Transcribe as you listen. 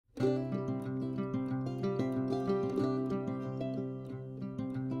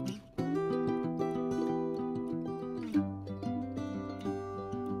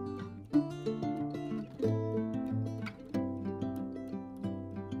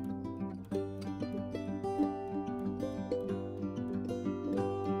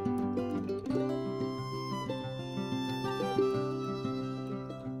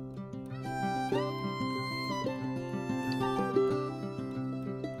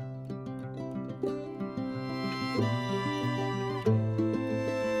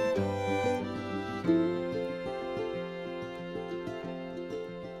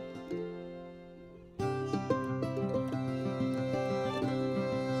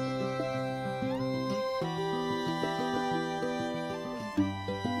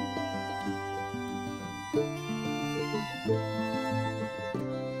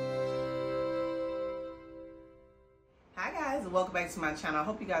welcome back to my channel. I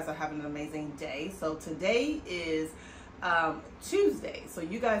hope you guys are having an amazing day. So today is Tuesday, so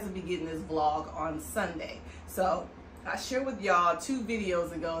you guys will be getting this vlog on Sunday. So I shared with y'all 2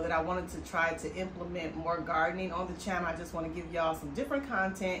 videos ago that I wanted to try to implement more gardening on the channel. I just want to give y'all some different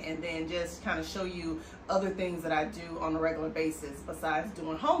content and then just kind of show you other things that I do on a regular basis besides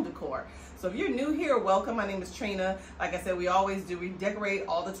doing home decor. So if you're new here, welcome. My name is Trina. Like I said, we always do. We decorate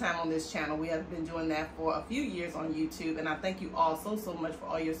all the time on this channel. We have been doing that for a few years on YouTube, and I thank you all so much for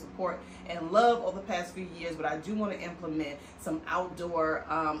all your support and love over the past few years. But I do want to implement some outdoor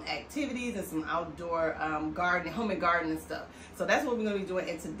activities and some outdoor gardening, home and gardening stuff. So that's what we're going to be doing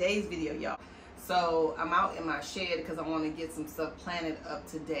in today's video, y'all. So I'm out in my shed because I want to get some stuff planted up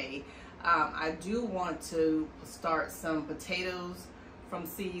today. I do want to start some potatoes from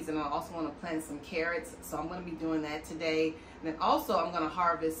seeds, and I also want to plant some carrots, so I'm going to be doing that today. And then also I'm going to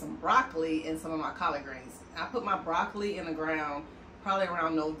harvest some broccoli and some of my collard greens. I put my broccoli in the ground probably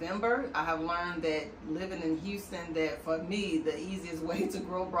around November. I have learned that living in Houston, that for me the easiest way to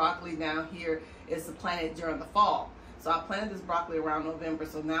grow broccoli down here is to plant it during the fall. So I planted this broccoli around November,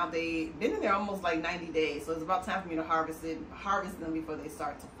 so now they've been in there almost like 90 days, so it's about time for me to harvest them before they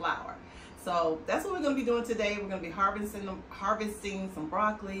start to flower. So that's what we're going to be doing today. We're going to be harvesting some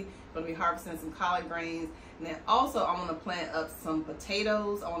broccoli, going to be harvesting some collard greens, and then also I want to plant up some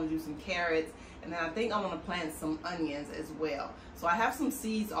potatoes. I want to do some carrots, and then I think I want to plant some onions as well. So I have some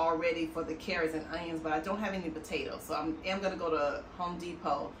seeds already for the carrots and onions, but I don't have any potatoes. So I am going to go to Home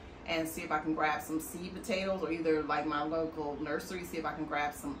Depot and see if I can grab some seed potatoes, or either like my local nursery, see if I can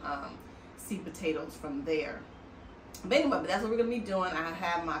grab some seed potatoes from there. But anyway, that's what we're gonna be doing. I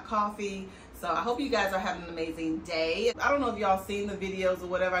have my coffee, so I hope you guys are having an amazing day. I don't know if y'all seen the videos or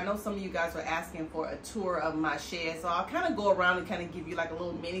whatever. I know some of you guys were asking for a tour of my shed, so I'll kind of go around and kind of give you like a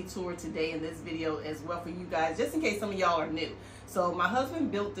little mini tour today in this video as well for you guys, just in case some of y'all are new. So my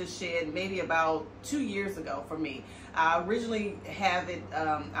husband built this shed maybe about 2 years ago for me. I originally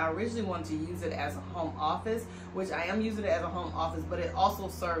wanted to use it as a home office, which I am using it as a home office, but it also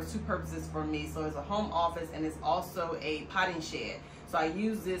serves 2 purposes for me. So it's a home office and it's also a potting shed. So I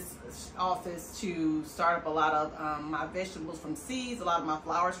use this office to start up a lot of my vegetables from seeds, a lot of my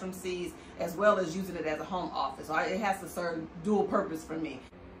flowers from seeds, as well as using it as a home office. So it has to serve dual purpose for me.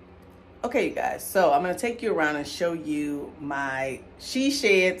 Okay, you guys, so I'm going to take you around and show you my she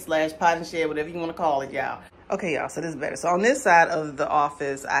shed / potting shed, whatever you want to call it, y'all. Okay, y'all, so this is better. So on this side of the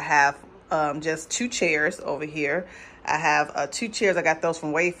office, I have just 2 chairs over here. I have 2 chairs. I got those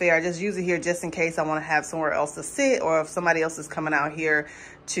from Wayfair. I just use it here just in case I want to have somewhere else to sit, or if somebody else is coming out here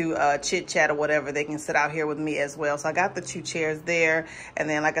to chit chat or whatever, they can sit out here with me as well. So I got the 2 chairs there. And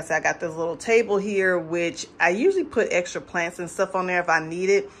then, like I said, I got this little table here, which I usually put extra plants and stuff on there if I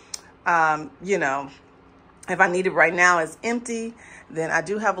need it. You know, if I need it right now, it's empty. Then I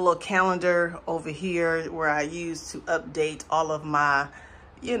do have a little calendar over here where I use to update all of my,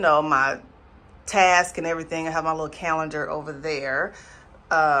 you know, my tasks and everything. I have my little calendar over there.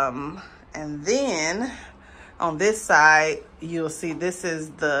 And then on this side, you'll see this is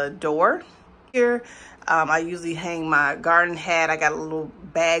the door here. I usually hang my garden hat. I got a little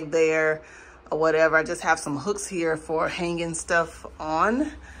bag there or whatever. I just have some hooks here for hanging stuff on.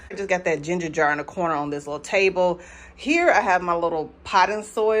 I just got that ginger jar in the corner on this little table. Here I have my little potting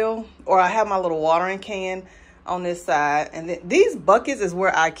soil, or I have my little watering can on this side. And then these buckets is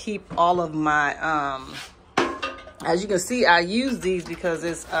where I keep all of my, as you can see, I use these because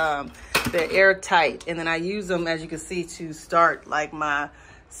it's, they're airtight. And then I use them, as you can see, to start like my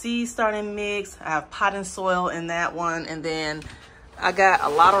seed starting mix. I have potting soil in that one. And then I got a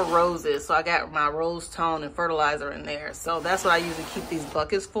lot of roses, so I got my rose tone and fertilizer in there. So that's what I usually keep these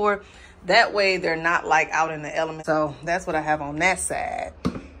buckets for. That way they're not like out in the elements. So that's what I have on that side.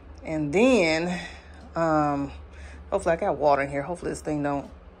 And then, hopefully I got water in here. Hopefully this thing don't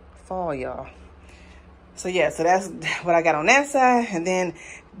fall, y'all. So yeah, so that's what I got on that side. And then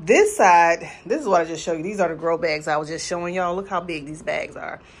this side, this is what I just showed you. These are the grow bags I was just showing y'all. Look how big these bags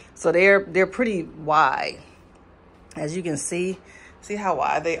are. So they're pretty wide, as you can see. See how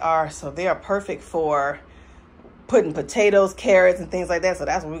wide they are? So they are perfect for putting potatoes, carrots, and things like that. So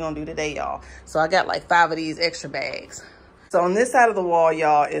that's what we're gonna do today, y'all. So I got like 5 of these extra bags. So on this side of the wall,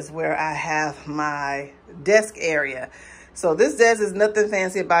 y'all, is where I have my desk area. So this desk is nothing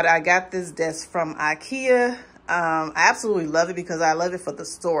fancy about it. I got this desk from IKEA. I absolutely love it because I love it for the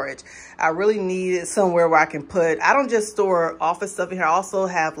storage. I really need it somewhere where I can put, I don't just store office stuff in here. I also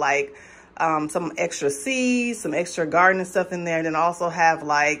have like some extra seeds, some extra gardening stuff in there. And then also have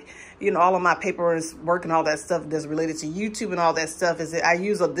like, you know, all of my paperwork and all that stuff that's related to YouTube and all that stuff. Is that I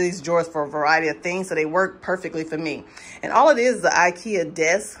use these drawers for a variety of things, so they work perfectly for me. And all it is the IKEA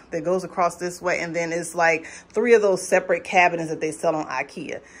desk that goes across this way, and then it's like 3 of those separate cabinets that they sell on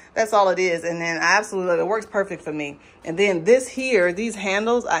IKEA. That's all it is. And then I absolutely, it works perfect for me. And then this here, these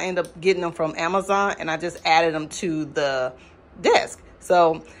handles, I end up getting them from Amazon, and I just added them to the desk.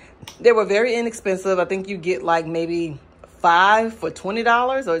 So they were very inexpensive. I think you get like maybe 5 for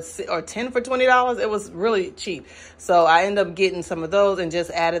 $20 or 10 for $20. It was really cheap. So I ended up getting some of those and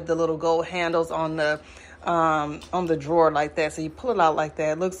just added the little gold handles on the drawer like that. So you pull it out like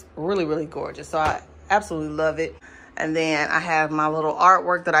that. It looks really, really gorgeous. So I absolutely love it. And then I have my little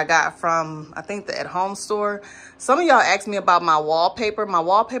artwork that I got from, I think, the At Home store. Some of y'all asked me about my wallpaper. My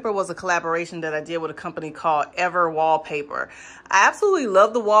wallpaper was a collaboration that I did with a company called Ever Wallpaper. I absolutely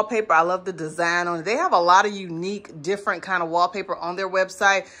love the wallpaper. I love the design on it. They have a lot of unique, different kind of wallpaper on their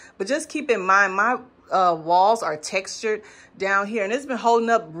website. But just keep in mind, my walls are textured down here. And it's been holding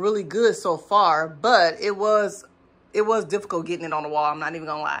up really good so far. But it was difficult getting it on the wall. I'm not even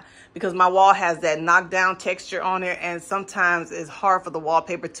gonna lie, because my wall has that knockdown texture on it, and sometimes it's hard for the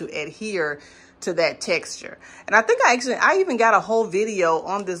wallpaper to adhere to that texture. And I think I even got a whole video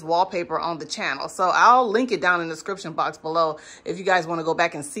on this wallpaper on the channel. So I'll link it down in the description box below if you guys want to go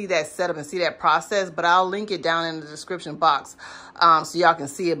back and see that setup and see that process. But I'll link it down in the description box so y'all can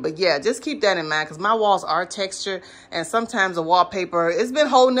see it. But yeah, just keep that in mind, because my walls are textured, and sometimes the wallpaper, it's been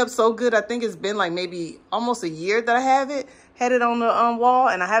holding up so good. I think it's been like maybe almost a year that I had it on the wall,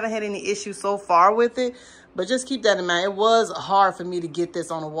 and I haven't had any issues so far with it. But just keep that in mind. It was hard for me to get this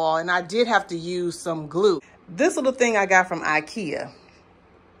on the wall, and I did have to use some glue. This little thing I got from IKEA.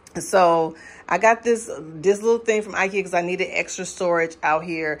 So I got this little thing from IKEA because I needed extra storage out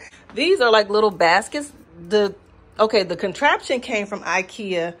here. These are like little baskets. The contraption came from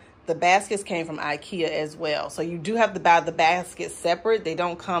IKEA. The baskets came from IKEA as well. So you do have to buy the baskets separate. They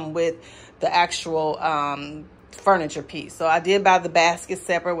don't come with the actual furniture piece. So I did buy the baskets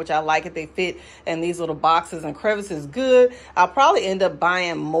separate, which I like it. They fit in these little boxes and crevices good. I'll probably end up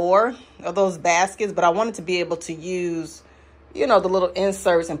buying more of those baskets, but I wanted to be able to use, you know, the little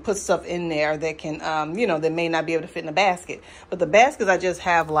inserts and put stuff in there that can, you know, that may not be able to fit in the basket. But the baskets, I just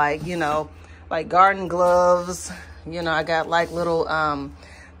have like, you know, like garden gloves. You know, I got like little,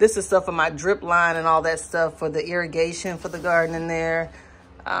 this is stuff for my drip line and all that stuff for the irrigation for the garden in there.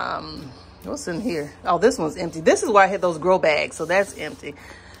 What's in here? Oh, this one's empty. This is why I had those grow bags. So that's empty.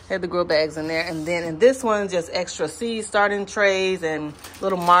 Had the grow bags in there. And then in this one, just extra seed starting trays and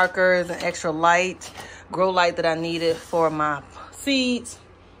little markers and extra light, grow light that I needed for my seeds.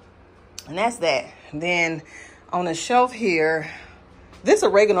 And that's that. And then on the shelf here, this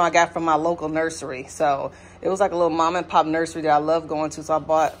oregano I got from my local nursery. So it was like a little mom and pop nursery that I love going to. So I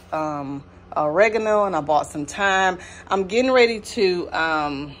bought oregano, and I bought some thyme. I'm getting ready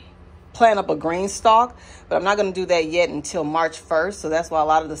to plant up a green stalk, but I'm not going to do that yet until March 1st. So that's why a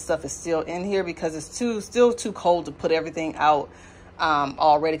lot of the stuff is still in here, because it's still too cold to put everything out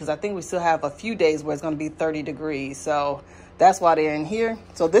already, because I think we still have a few days where it's going to be 30 degrees. So that's why they're in here.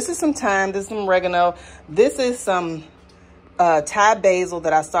 So this is some thyme, this is some oregano, this is some Thai basil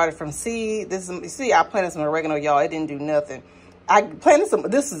that I started from seed. This is, you see, I planted some oregano, y'all. It didn't do nothing. I planted some,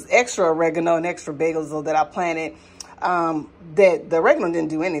 this is extra oregano and extra basil that I planted. That the oregano didn't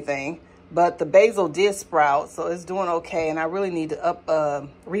do anything, but the basil did sprout, so it's doing okay. And I really need to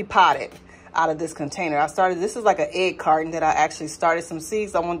repot it out of this container. This is like an egg carton that I actually started some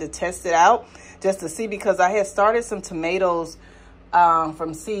seeds. I wanted to test it out just to see, because I had started some tomatoes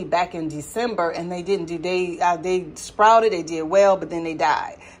from seed back in December, and they sprouted, they did well, but then they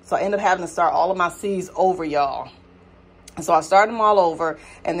died. So I ended up having to start all of my seeds over, y'all. So I started them all over,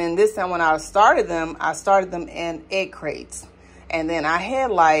 and then this time when I started them in egg crates. And then I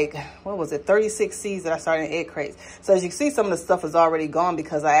had like, what was it, 36 seeds that I started in egg crates. So as you can see, some of the stuff is already gone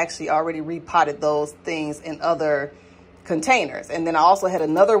because I actually already repotted those things in other containers. And then I also had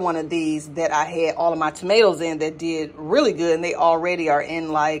another one of these that I had all of my tomatoes in that did really good, and they already are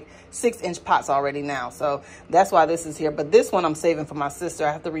in like 6-inch pots already now. So that's why this is here. But this one I'm saving for my sister.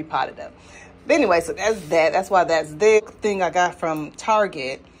 I have to repot it up. But anyway, so that's that. That's why that's the thing I got from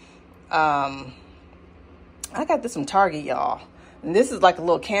Target. I got this from Target, y'all. And this is like a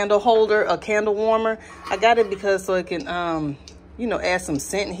little candle holder, a candle warmer. I got it because so it can, you know, add some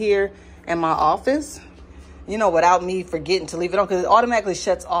scent here in my office, you know, without me forgetting to leave it on, because it automatically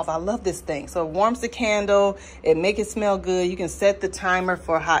shuts off. I love this thing. So it warms the candle. It makes it smell good. You can set the timer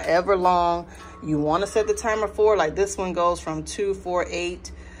for however long you want to set the timer for. Like this one goes from 2, 4,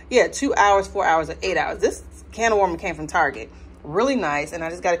 8. Yeah, 2 hours, 4 hours, or 8 hours. This candle warmer came from Target. Really nice. And I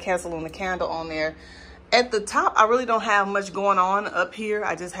just got a cancel on the candle on there. At the top, I really don't have much going on up here.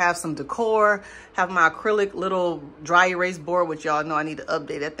 I just have some decor, have my acrylic little dry erase board, which y'all know I need to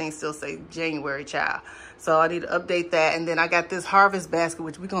update. That thing still say January, child. So I need to update that. And then I got this harvest basket,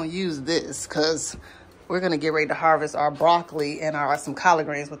 which we're going to use this because we're going to get ready to harvest our broccoli and some collard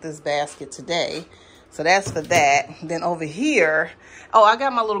greens with this basket today. So that's for that. Then over here, oh, I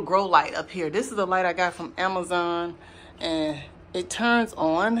got my little grow light up here. This is the light I got from Amazon, and it turns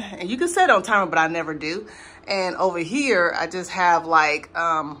on, and you can set it on timer, but I never do. And over here, I just have like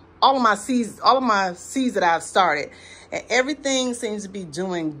all of my seeds that I've started, and everything seems to be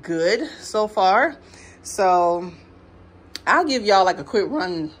doing good so far. So I'll give y'all like a quick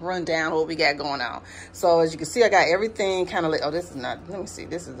rundown of what we got going on. So as you can see, I got everything kind of like, oh, this is not, let me see,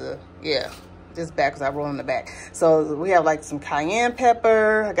 this is the, yeah, this back because I roll in the back. So we have like some cayenne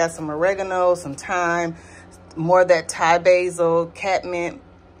pepper, I got some oregano, some thyme, more of that Thai basil, catmint,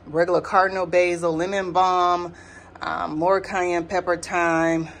 regular cardinal basil, lemon balm, more cayenne pepper,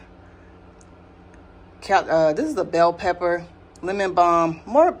 thyme. This is a bell pepper, lemon balm,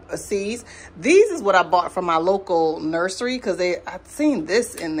 more seeds. These is what I bought from my local nursery because I've seen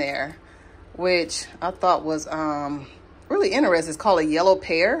this in there, which I thought was really interesting. It's called a yellow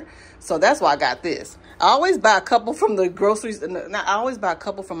pear. So that's why I got this. I always buy a couple from the groceries. I always buy a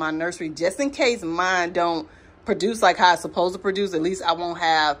couple from my nursery just in case mine don't produce like how it's supposed to produce. At least I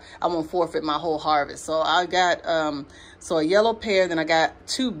won't forfeit my whole harvest. So I got so a yellow pear, then I got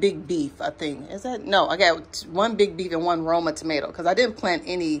 2 big beef, I think. Is that? No, I got 1 big beef and 1 Roma tomato because I didn't plant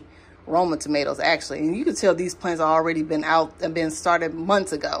any Roma tomatoes actually. And you can tell these plants have already been out and been started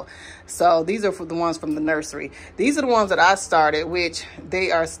months ago. So these are for the ones from the nursery. These are the ones that I started, which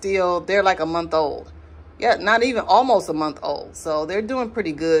they're like a month old. Yeah, not even almost a month old. So they're doing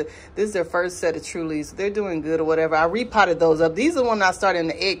pretty good. This is their first set of Trulies. So they're doing good or whatever. I repotted those up. These are the ones I started in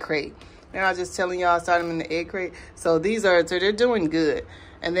the egg crate. And I was just telling y'all I started them in the egg crate. So they're doing good.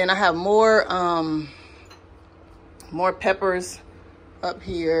 And then I have more peppers up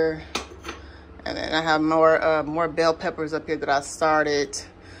here. And then I have more bell peppers up here that I started.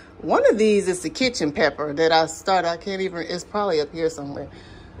 One of these is the kitchen pepper that I started. I can't even, it's probably up here somewhere.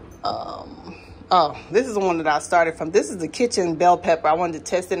 Oh, this is the one that I started from. This is the kitchen bell pepper. I wanted to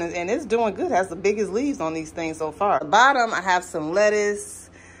test it, and it's doing good. It has the biggest leaves on these things so far. At the bottom, I have some lettuce.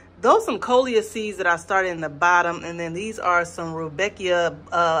 Those some coleus seeds that I started in the bottom, and then these are some rudbeckia,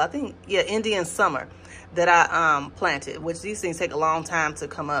 I think, yeah, Indian summer that I planted, which these things take a long time to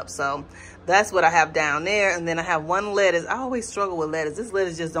come up. So that's what I have down there. And then I have 1 lettuce. I always struggle with lettuce. This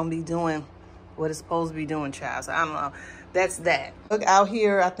lettuce just don't be doing what it's supposed to be doing, child. So I don't know. That's that. Look out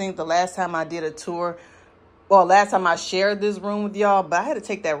here, I think the last time I did a tour, well, last time I shared this room with y'all, but I had to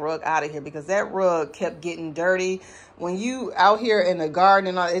take that rug out of here because that rug kept getting dirty. When you out here in the garden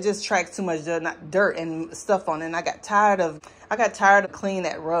and all, it just tracks too much dirt and stuff on it. And I got tired of cleaning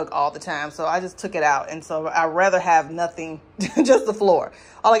that rug all the time. So I just took it out. And so I'd rather have nothing, just the floor.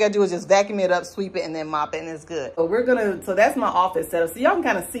 All I gotta do is just vacuum it up, sweep it, and then mop it, and it's good. So that's my office setup. So y'all can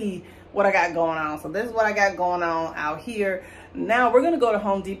kind of see what I got going on. So this is what I got going on out here. Now we're gonna go to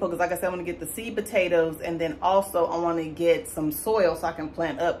Home Depot because like I said, I'm gonna get the seed potatoes, and then also I wanna get some soil so I can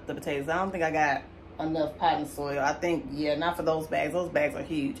plant up the potatoes. I don't think I got enough potting soil. I think, yeah, not for those bags. Those bags are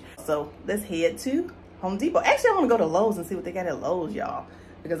huge. So let's head to Home Depot. Actually, I wanna go to Lowe's and see what they got at Lowe's, y'all.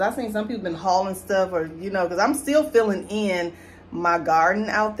 Because I've seen some people been hauling stuff, or, you know, because I'm still filling in my garden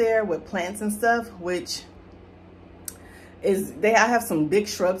out there with plants and stuff, which I have some big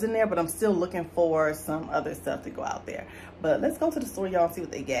shrubs in there, but I'm still looking for some other stuff to go out there. But let's go to the store, y'all, and see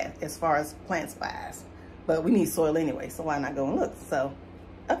what they got as far as plants wise. But we need soil anyway, so why not go and look? So,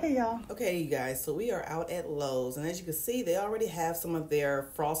 okay, y'all. Okay, you guys, so we are out at Lowe's, and as you can see, they already have some of their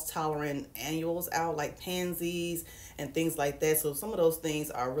frost-tolerant annuals out, like pansies and things like that. So some of those things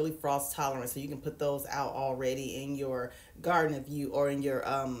are really frost-tolerant, so you can put those out already in your garden or in your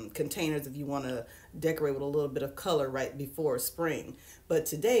containers if you want to decorate with a little bit of color right before spring. But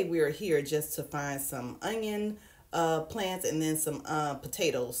today we are here just to find some onion plants and then some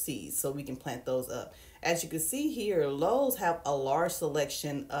potato seeds so we can plant those up. As you can see here, Lowe's have a large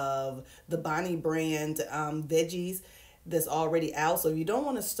selection of the Bonnie brand veggies that's already out. So if you don't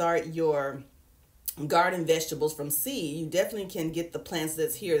want to start your garden vegetables from seed, you definitely can get the plants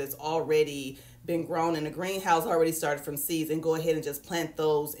that's here that's already been grown in a greenhouse, already started from seeds, and go ahead and just plant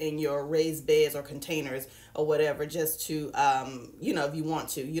those in your raised beds or containers or whatever, just to, you know, if you want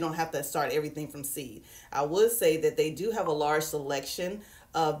to. You don't have to start everything from seed. I would say that they do have a large selection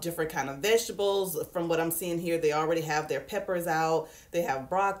of different kind of vegetables. From what I'm seeing here, they already have their peppers out. They have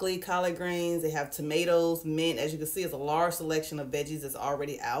broccoli, collard greens, they have tomatoes, mint. As you can see, it's a large selection of veggies that's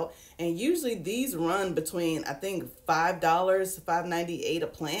already out. And usually these run between, I think, $5, $5.98 a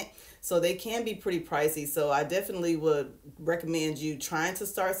plant. So they can be pretty pricey. So I definitely would recommend you trying to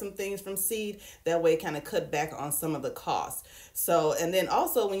start some things from seed. That way kind of cut back on some of the costs. So, and then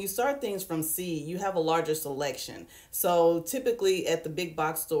also when you start things from seed, you have a larger selection. So typically at the big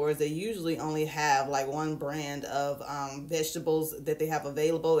box stores, they usually only have like one brand of vegetables that they have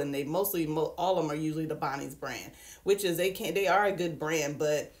available. And they mostly, all of them are usually the Bonnie's brand, which is, they are a good brand,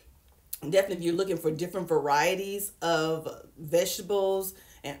 but definitely if you're looking for different varieties of vegetables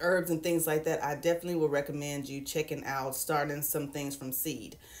and herbs and things like that, I definitely would recommend you checking out starting some things from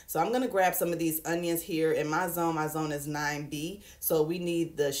seed. So I'm going to grab some of these onions here in my zone is 9B. So we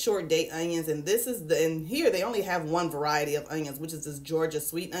need the short date onions, and this is and here they only have one variety of onions, which is this Georgia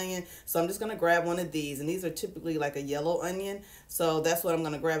sweet onion. So I'm just going to grab one of these, and these are typically like a yellow onion. So that's what I'm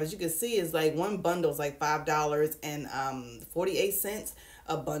going to grab. As you can see, is like one bundle is like $5.48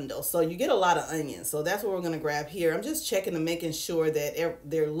 a bundle. So you get a lot of onions. So that's what we're going to grab here. I'm just checking and making sure that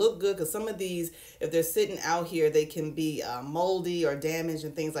they look good, because some of these, if they're sitting out here, they can be moldy or damaged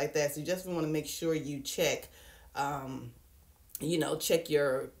and things like that. So you just want to make sure you check, you know, check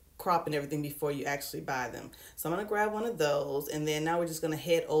your crop and everything before you actually buy them. So I'm going to grab one of those, and then now we're just going to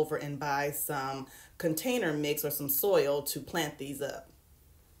head over and buy some container mix or some soil to plant these up.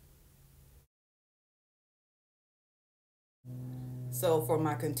 So for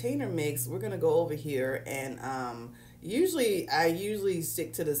my container mix, we're going to go over here, and I usually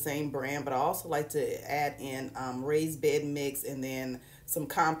stick to the same brand, but I also like to add in raised bed mix and then some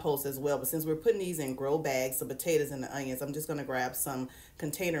compost as well. But since we're putting these in grow bags, the potatoes and the onions, I'm just going to grab some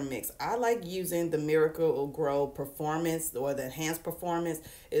container mix. I like using the Miracle Grow Performance or the Enhanced Performance.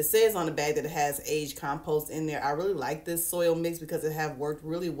 It says on the bag that it has aged compost in there. I really like this soil mix because it have worked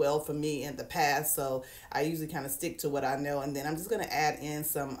really well for me in the past. So I usually kind of stick to what I know. And then I'm just going to add in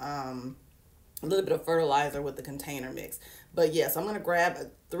some a little bit of fertilizer with the container mix. But yes, I'm going to grab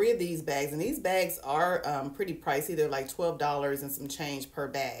 3 of these bags, and these bags are pretty pricey. They're like $12 and some change per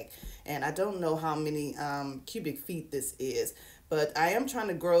bag, and I don't know how many cubic feet this is, but I am trying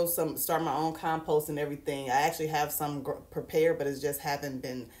to start my own compost and everything. I actually have some prepared, but it just haven't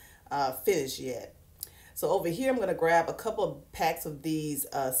been finished yet. So over here, I'm going to grab a couple of packs of these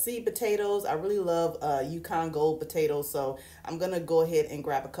seed potatoes. I really love Yukon Gold potatoes, so I'm going to go ahead and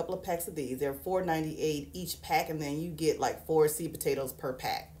grab a couple of packs of these. They're $4.98 each pack, and then you get like 4 seed potatoes per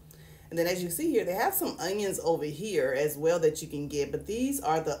pack. And then as you see here, they have some onions over here as well that you can get, but these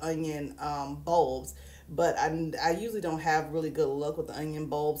are the onion bulbs. But I usually don't have really good luck with the onion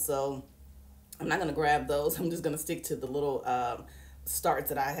bulbs, so I'm not going to grab those. I'm just going to stick to the little starts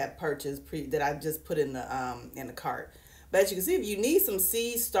that I have purchased that I just put in the cart. But as you can see, if you need some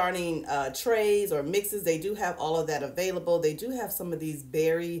seed starting trays or mixes, they do have all of that available. They do have some of these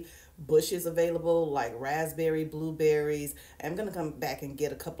berry bushes available, like raspberry, blueberries. I'm going to come back and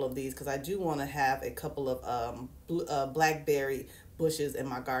get a couple of these because I do want to have a couple of blackberry bushes in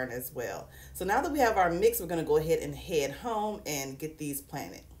my garden as well. So now that we have our mix, we're going to go ahead and head home and get these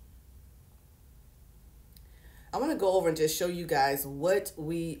planted. I want to go over and just show you guys what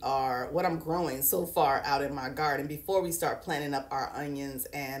I'm growing so far out in my garden before we start planting up our onions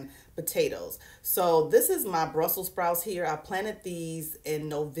and potatoes. So this is my Brussels sprouts here. I planted these in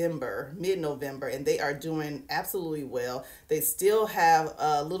November, mid-November, and they are doing absolutely well. They still have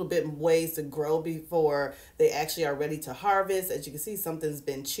a little bit ways to grow before they actually are ready to harvest. As you can see, something's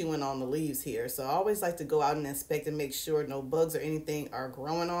been chewing on the leaves here. So I always like to go out and inspect and make sure no bugs or anything are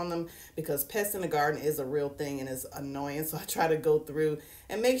growing on them, because pests in the garden is a real thing and it's annoying. So I try to go through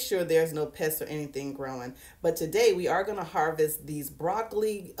and make sure there's no pests or anything growing. But today we are going to harvest these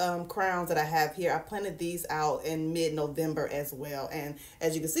broccoli crowns that I have here. I planted these out in mid-November as well, and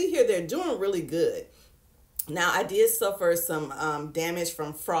as you can see here, they're doing really good. Now I did suffer some damage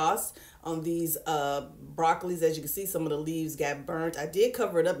from frost on these broccolis. As you can see, some of the leaves got burnt. I did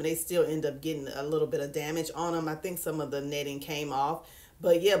cover it up, and they still end up getting a little bit of damage on them. I think some of the netting came off.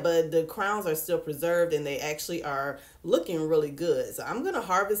 But yeah, but the crowns are still preserved, and they actually are looking really good. So I'm going to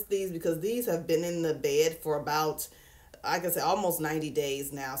harvest these because these have been in the bed for about, like I said, almost 90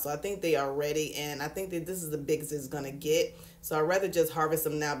 days now. So I think they are ready, and I think that this is the biggest it's going to get. So I'd rather just harvest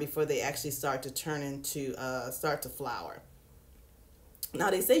them now before they actually start to turn into, start to flower. Now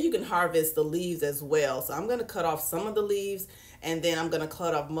they say you can harvest the leaves as well. So I'm going to cut off some of the leaves, and then I'm going to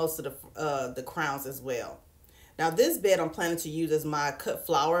cut off most of the crowns as well. Now this bed I'm planning to use as my cut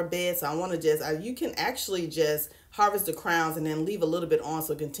flower bed. So I want to just, you can actually just harvest the crowns and then leave a little bit on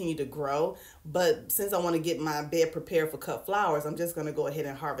so it continue to grow. But since I want to get my bed prepared for cut flowers, I'm just going to go ahead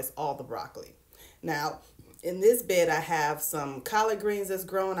and harvest all the broccoli. Now, in this bed, I have some collard greens that's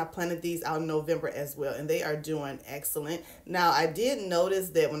growing. I planted these out in November as well, and they are doing excellent. Now, I did notice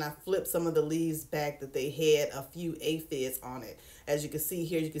that when I flipped some of the leaves back that they had a few aphids on it. As you can see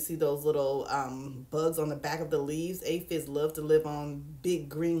here, you can see those little bugs on the back of the leaves. Aphids love to live on big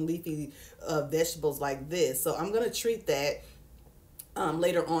green leafy vegetables like this. So I'm going to treat that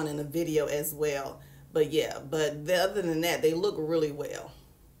later on in the video as well. But yeah, other than that, they look really well.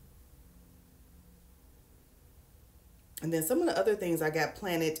 And then some of the other things I got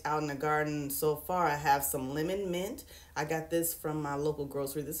planted out in the garden so far, I have some lemon mint. I got this from my local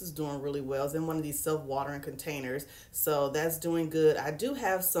grocery. This is doing really well. It's in one of these self-watering containers. So that's doing good. I do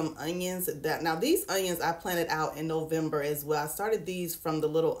have some onions. Now these onions I planted out in November as well. I started these from the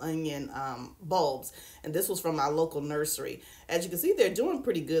little onion bulbs. And this was from my local nursery. As you can see, they're doing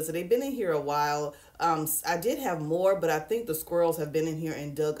pretty good. So they've been in here a while. I did have more, but I think the squirrels have been in here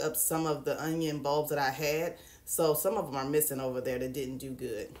and dug up some of the onion bulbs that I had. So some of them are missing over there that didn't do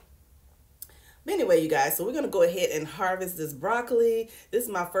good. But anyway, you guys, so we're going to go ahead and harvest this broccoli. This is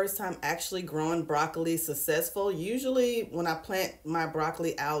my first time actually growing broccoli successful. Usually when I plant my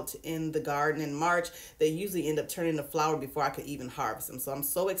broccoli out in the garden in March, they usually end up turning to flower before I could even harvest them. So I'm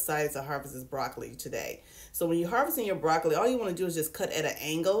so excited to harvest this broccoli today. So when you're harvesting your broccoli, all you want to do is just cut at an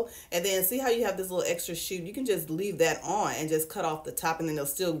angle. And then see how you have this little extra shoot? You can just leave that on and just cut off the top, and then they'll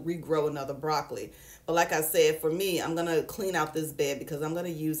still regrow another broccoli. But like I said, for me, I'm going to clean out this bed because I'm going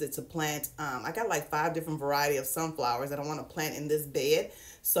to use it to plant. I got like 5 different varieties of sunflowers that I want to plant in this bed.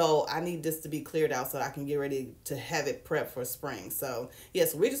 So I need this to be cleared out so that I can get ready to have it prepped for spring. So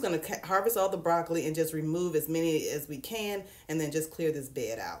yes, we're just going to harvest all the broccoli and just remove as many as we can and then just clear this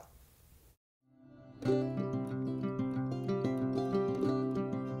bed out.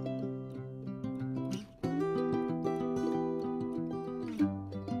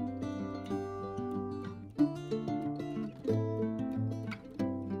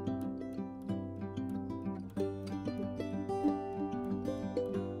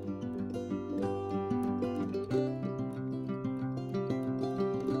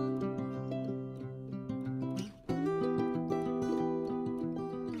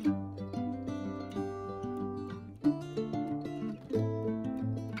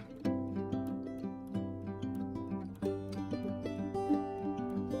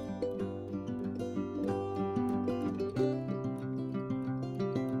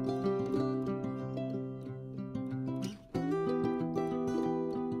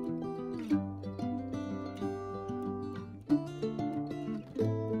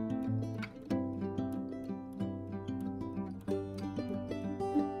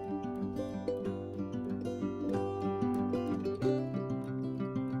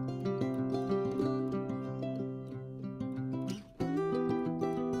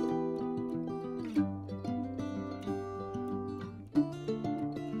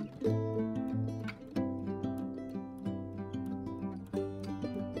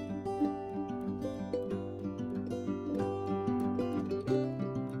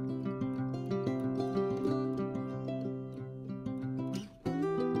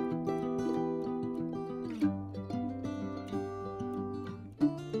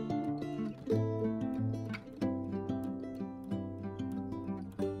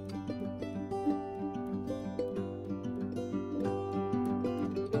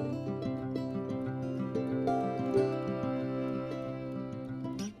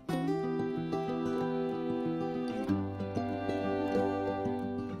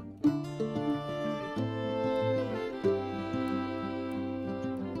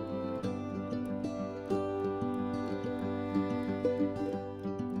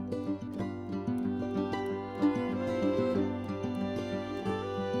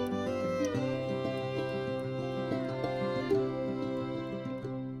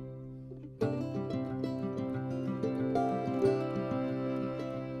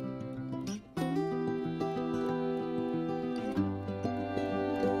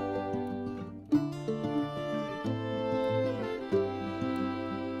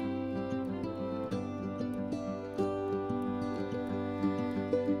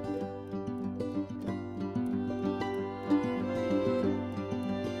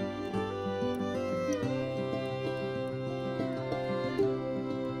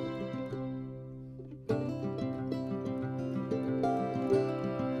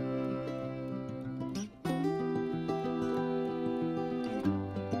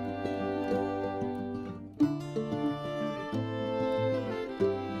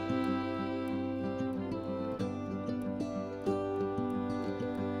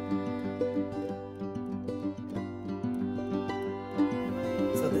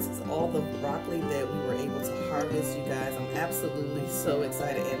 this is all the broccoli that we were able to harvest, you guys. I'm absolutely so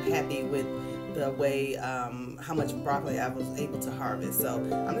excited and happy with the way, how much broccoli I was able to harvest. So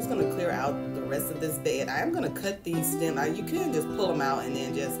I'm just going to clear out the rest of this bed. I am going to cut these stems. You can just pull them out and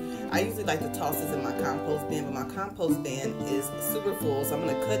then just, I usually like to toss this in my compost bin, but my compost bin is super full. So I'm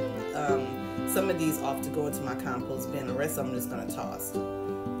going to cut some of these off to go into my compost bin. The rest I'm just going to toss.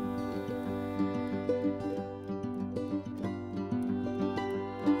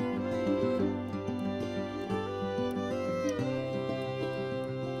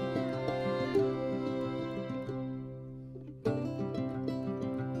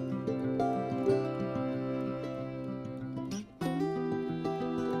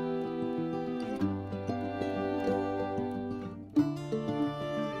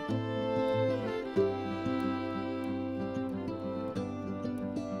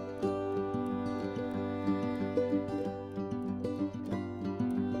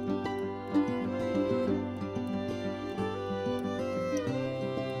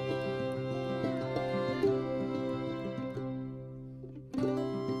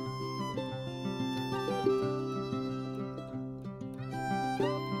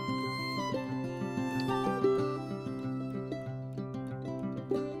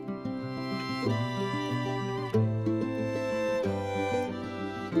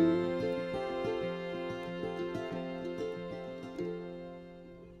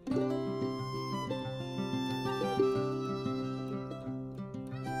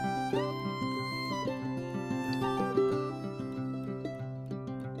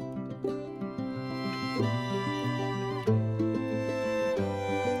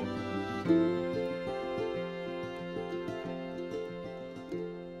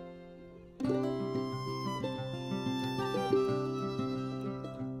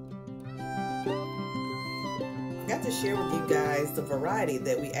 Got to share with you guys the variety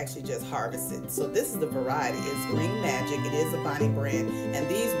that we actually just harvested. So this is the variety. It's Green Magic. It is a Bonnie brand, and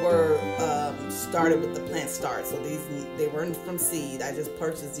these were started with the plant start. So they weren't from seed. I just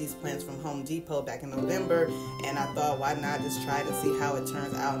purchased these plants from Home Depot back in November, and I thought, why not just try to see how it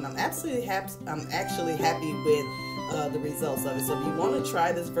turns out? And I'm absolutely happy. I'm actually happy with the results of it. So if you want to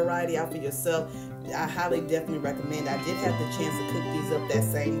try this variety out for yourself, I highly definitely recommend. I did have the chance to cook these up that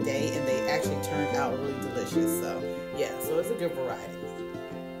same day, and they actually turned out really delicious. So yeah, so it's a good variety.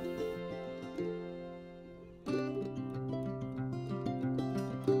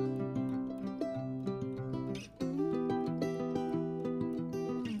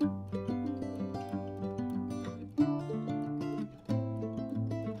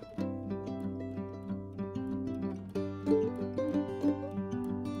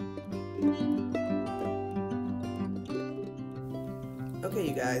 Okay,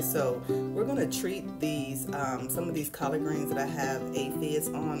 you guys, so we're gonna treat these, some of these collard greens that I have aphids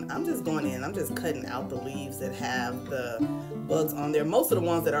on. I'm just going in, I'm just cutting out the leaves that have the bugs on there. Most of the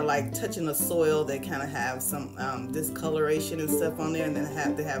ones that are like touching the soil, they kind of have some discoloration and stuff on there, and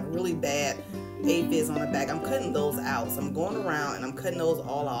then they have really bad aphids on the back. I'm cutting those out. So I'm going around and I'm cutting those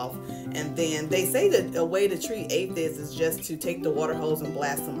all off. And then they say that a way to treat aphids is just to take the water hose and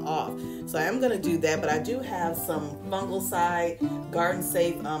blast them off. So I am going to do that, but I do have some fungicide, garden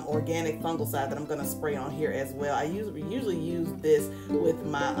safe organic fungicide that I'm going to spray on here as well. I usually use this with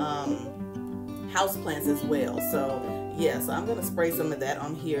my house plants as well. So yeah, so I'm going to spray some of that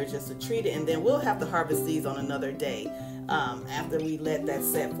on here just to treat it, and then we'll have to harvest these on another day. After we let that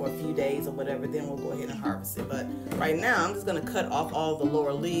set for a few days or whatever, then we'll go ahead and harvest it. But right now I'm just going to cut off all the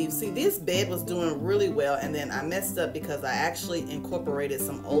lower leaves. See, this bed was doing really well, and then I messed up because I actually incorporated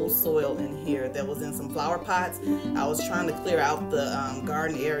some old soil in here that was in some flower pots. I was trying to clear out the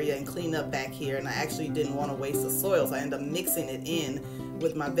garden area and clean up back here, and I actually didn't want to waste the soil, so I ended up mixing it in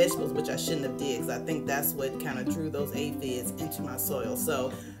with my vegetables, which I shouldn't have did, because I think that's what kind of drew those aphids into my soil.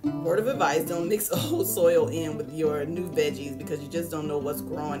 So word of advice, don't mix old soil in with your new veggies, because you just don't know what's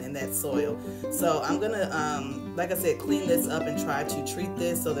growing in that soil. So I'm gonna like I said, clean this up and try to treat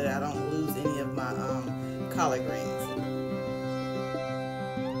this so that I don't lose any of my collard greens.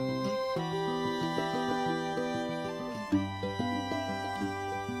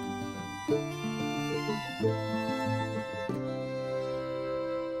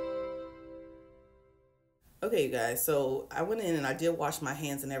 Okay, you guys, so I went in and I did wash my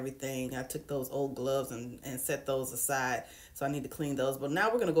hands and everything. I took those old gloves and set those aside, so I need to clean those. But now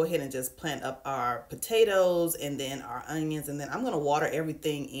we're going to go ahead and just plant up our potatoes and then our onions, and then I'm going to water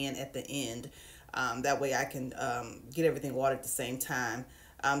everything in at the end. That way I can get everything watered at the same time.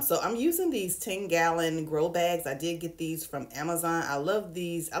 So I'm using these 10-gallon grow bags. I did get these from Amazon. I love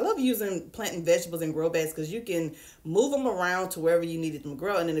these. I love using planting vegetables in grow bags because you can move them around to wherever you needed them to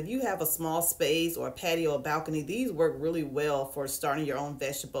grow. And then if you have a small space or a patio or balcony, these work really well for starting your own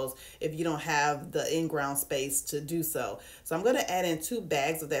vegetables if you don't have the in-ground space to do so. So I'm going to add in 2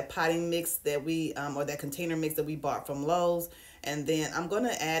 bags of that potting mix that we, or that container mix that we bought from Lowe's. And then I'm going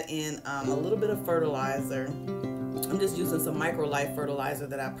to add in a little bit of fertilizer. I'm just using some Micro-Life fertilizer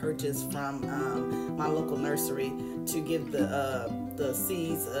that I purchased from my local nursery to give the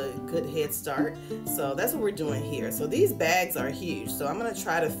seeds a good head start. So that's what we're doing here. So these bags are huge. So I'm going to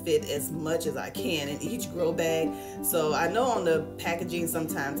try to fit as much as I can in each grow bag. So I know on the packaging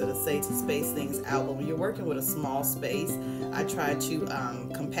sometimes it'll say to space things out, but when you're working with a small space, I try to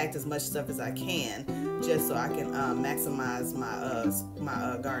compact as much stuff as I can just so I can maximize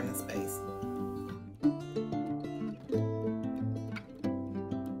my gardening space.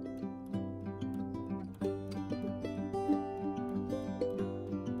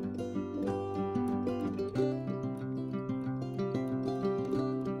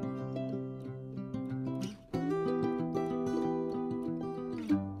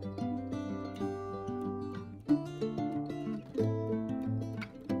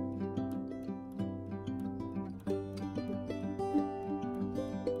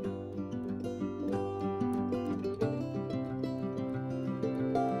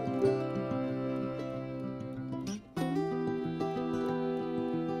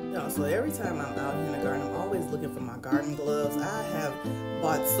 So every time I'm out here in the garden, I'm always looking for my garden gloves. I have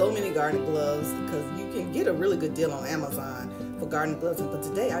bought so many garden gloves because you can get a really good deal on Amazon for garden gloves. But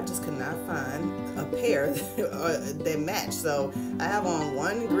today I just could not find a pair that match. So I have on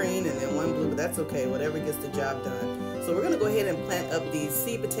one green and then one blue, but that's okay. Whatever gets the job done. So we're going to go ahead and plant up these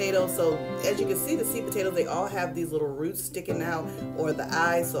seed potatoes. So as you can see, the seed potatoes, they all have these little roots sticking out or the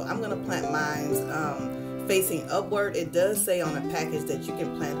eyes. So I'm going to plant mine facing upward. It does say on the package that you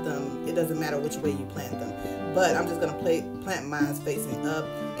can plant them. It doesn't matter which way you plant them. But I'm just going to plant mine facing up.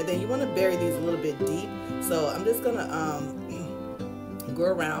 And then you want to bury these a little bit deep. So I'm just going to go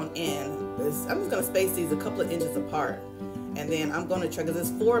around and I'm just going to space these a couple of inches apart. And then I'm going to try, because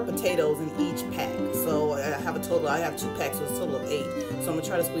there's 4 potatoes in each pack. So I have 2 packs, so it's a total of 8. So I'm going to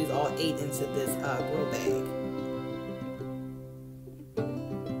try to squeeze all 8 into this grow bag.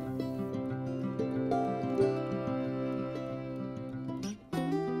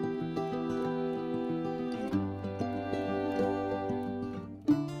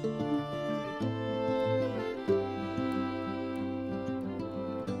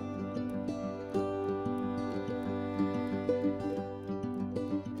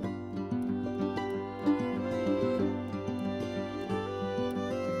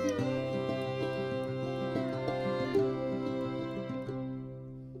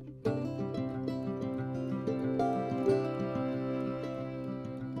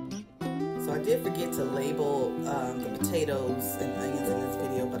 So I did forget to label the potatoes and onions in this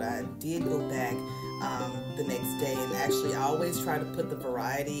video, but I did go back the next day, and actually I always try to put the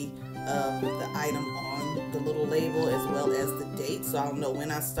variety of the item on the little label as well as the date, so I'll know when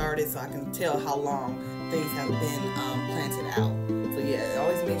I started, so I can tell how long things have been planted out. So yeah,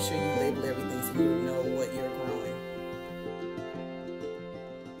 always make sure you label everything so you know what you're growing.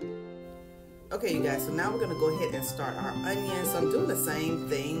 Okay, you guys, so now we're going to go ahead and start our onions. So I'm doing the same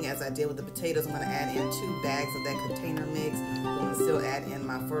thing as I did with the potatoes. I'm going to add in 2 bags of that container mix. I'm going to still add in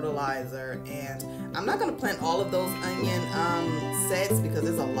my fertilizer. And I'm not going to plant all of those onion sets because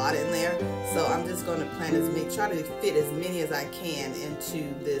there's a lot in there. So I'm just going to plant try to fit as many as I can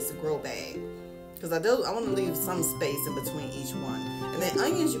into this grow bag. Because I want to leave some space in between each one. And then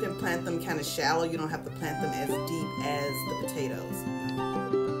onions, you can plant them kind of shallow. You don't have to plant them as deep as the potatoes.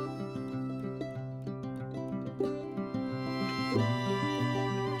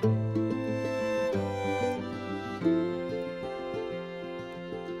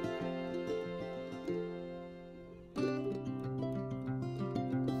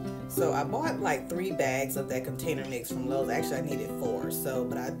 So I bought like 3 bags of that container mix from Lowe's. Actually, I needed 4.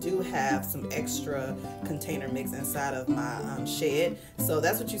 But I do have some extra container mix inside of my shed. So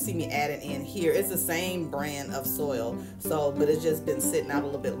that's what you see me adding in here. It's the same brand of soil. But it's just been sitting out a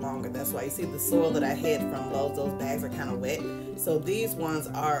little bit longer. That's why you see the soil that I had from Lowe's. Those bags are kind of wet. So these ones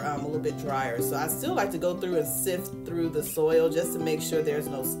are a little bit drier. So I still like to go through and sift through the soil just to make sure there's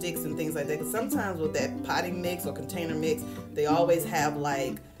no sticks and things like that. Because sometimes with that potting mix or container mix, they always have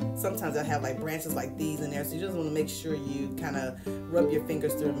sometimes they'll have branches like these in there. So you just want to make sure you kind of rub your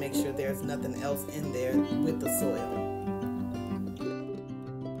fingers through and make sure there's nothing else in there with the soil.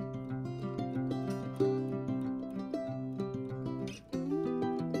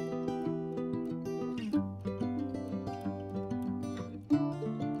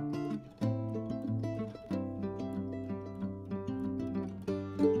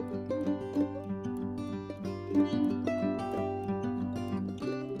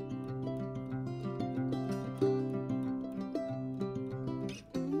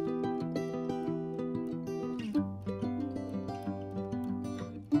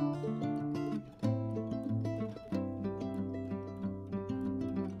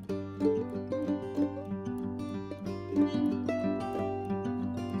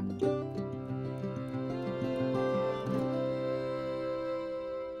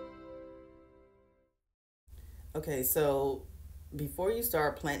 Okay, so before you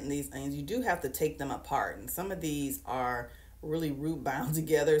start planting these onions, you do have to take them apart. And some of these are really root bound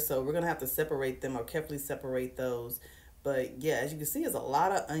together, so we're gonna have to separate them or carefully separate those. But yeah, as you can see, there's a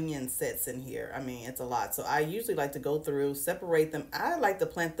lot of onion sets in here. I mean, it's a lot. So I usually like to go through, separate them. I like to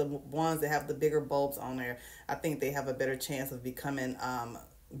plant the ones that have the bigger bulbs on there. I think they have a better chance of becoming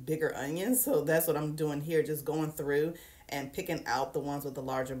bigger onions. So that's what I'm doing here, just going through and picking out the ones with the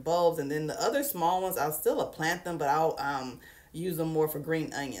larger bulbs. And then the other small ones, I'll still plant them, but I'll use them more for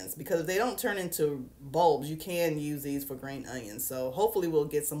green onions, because if they don't turn into bulbs, you can use these for green onions. So hopefully we'll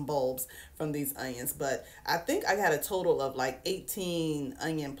get some bulbs from these onions. But I think I got a total of like 18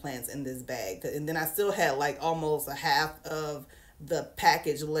 onion plants in this bag, and then I still had like almost a half of the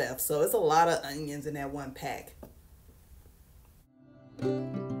package left. So it's a lot of onions in that one pack.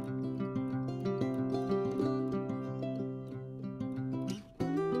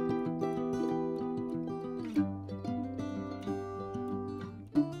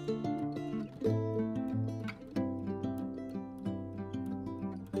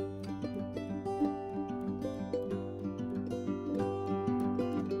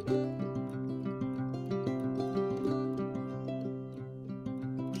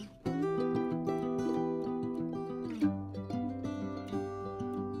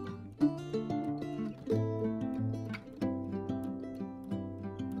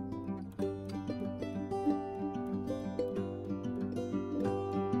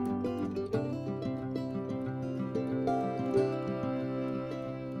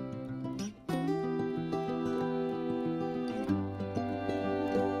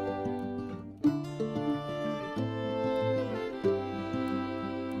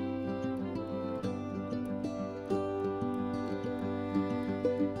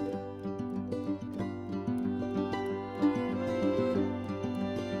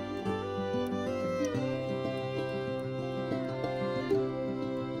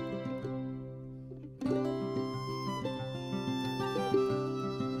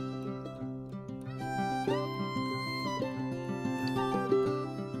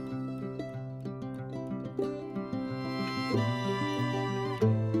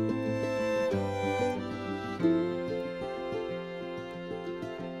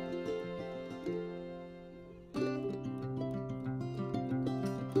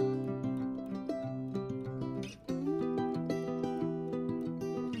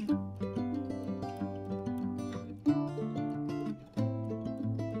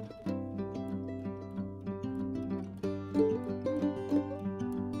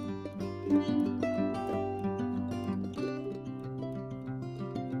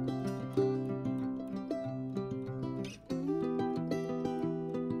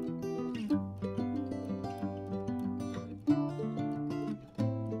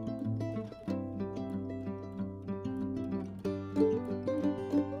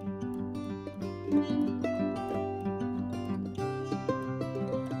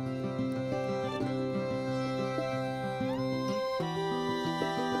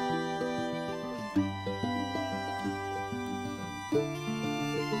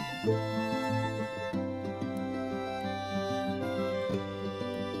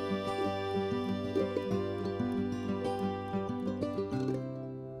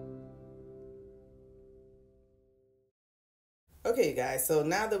 Okay, guys, so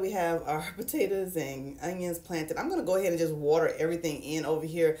now that we have our potatoes and onions planted, I'm going to go ahead and just water everything in over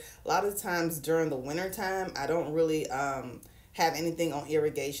here. A lot of times during the winter time, I don't really have anything on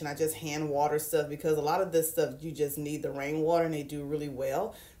irrigation. I just hand water stuff, because a lot of this stuff you just need the rainwater, and they do really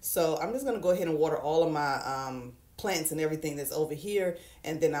well. So I'm just going to go ahead and water all of my plants and everything that's over here,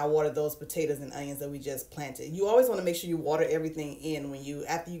 and then I water those potatoes and onions that we just planted. You always want to make sure you water everything in when you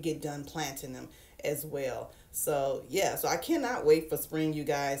after you get done planting them as well. So yeah, so I cannot wait for spring, you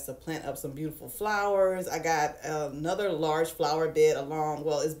guys, to plant up some beautiful flowers. I got another large flower bed along,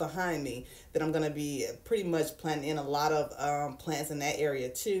 well, it's behind me, that I'm going to be pretty much planting in a lot of plants in that area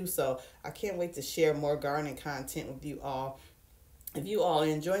too. So I can't wait to share more gardening content with you all. If you all are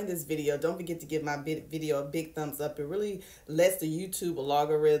enjoying this video, don't forget to give my video a big thumbs up. It really lets the YouTube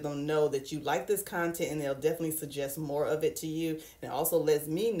algorithm know that you like this content, and they'll definitely suggest more of it to you. And it also lets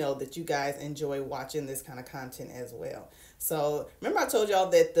me know that you guys enjoy watching this kind of content as well. So remember I told y'all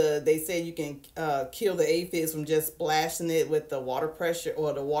that they said you can kill the aphids from just splashing it with the water pressure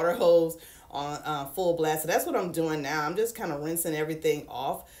or the water hose on full blast. So that's what I'm doing now. I'm just kind of rinsing everything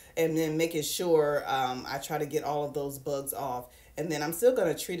off and then making sure I try to get all of those bugs off. And then I'm still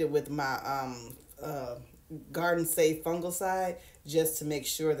going to treat it with my garden safe fungicide. just to make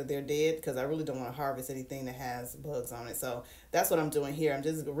sure that they're dead, because I really don't want to harvest anything that has bugs on it. So that's what I'm doing here. I'm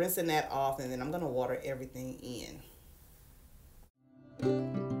just rinsing that off, and then I'm going to water everything in.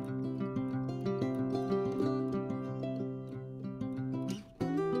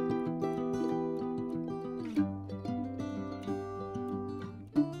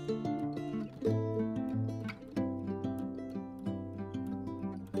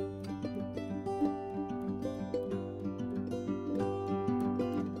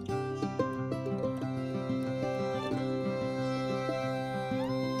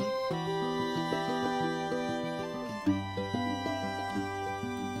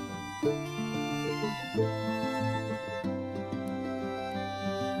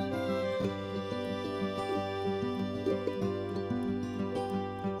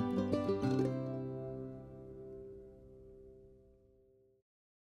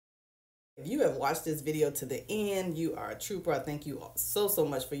 If you have watched this video to the end, you are a trooper. I thank you so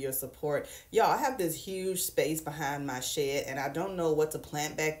much for your support. Y'all, I have this huge space behind my shed, and I don't know what to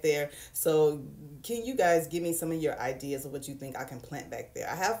plant back there. So can you guys give me some of your ideas of what you think I can plant back there?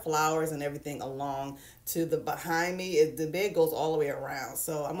 I have flowers and everything along to the behind me. The bed goes all the way around.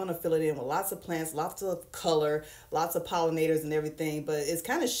 So I'm going to fill it in with lots of plants, lots of color, lots of pollinators and everything, but it's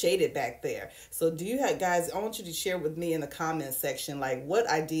kind of shaded back there. So do you have, guys, I want you to share with me in the comments section, like, what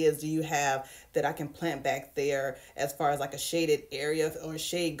ideas do you have that I can plant back there as far as like a shaded area or a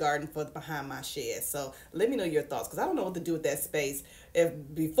shade garden for behind my shed? So let me know your thoughts, because I don't know what to do with that space. If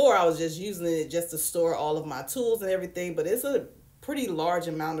before I was just using it just to store all of my tools and everything, but it's a pretty large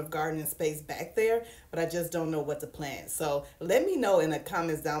amount of gardening space back there, but I just don't know what to plant. So let me know in the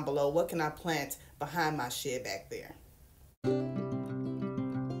comments down below, what can I plant behind my shed back there?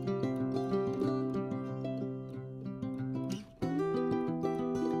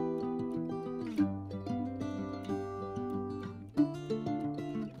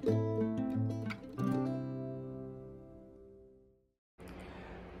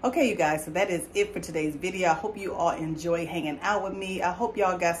 Okay, you guys, so that is it for today's video. I hope you all enjoy hanging out with me. I hope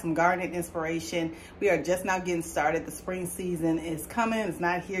y'all got some gardening inspiration. We are just now getting started. The spring season is coming. It's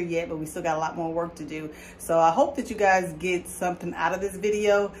not here yet, but we still got a lot more work to do. So I hope that you guys get something out of this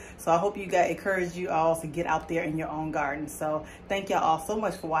video. So I hope you guys encourage you all to get out there in your own garden. So thank y'all all so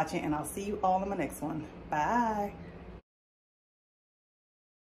much for watching, and I'll see you all in my next one. Bye.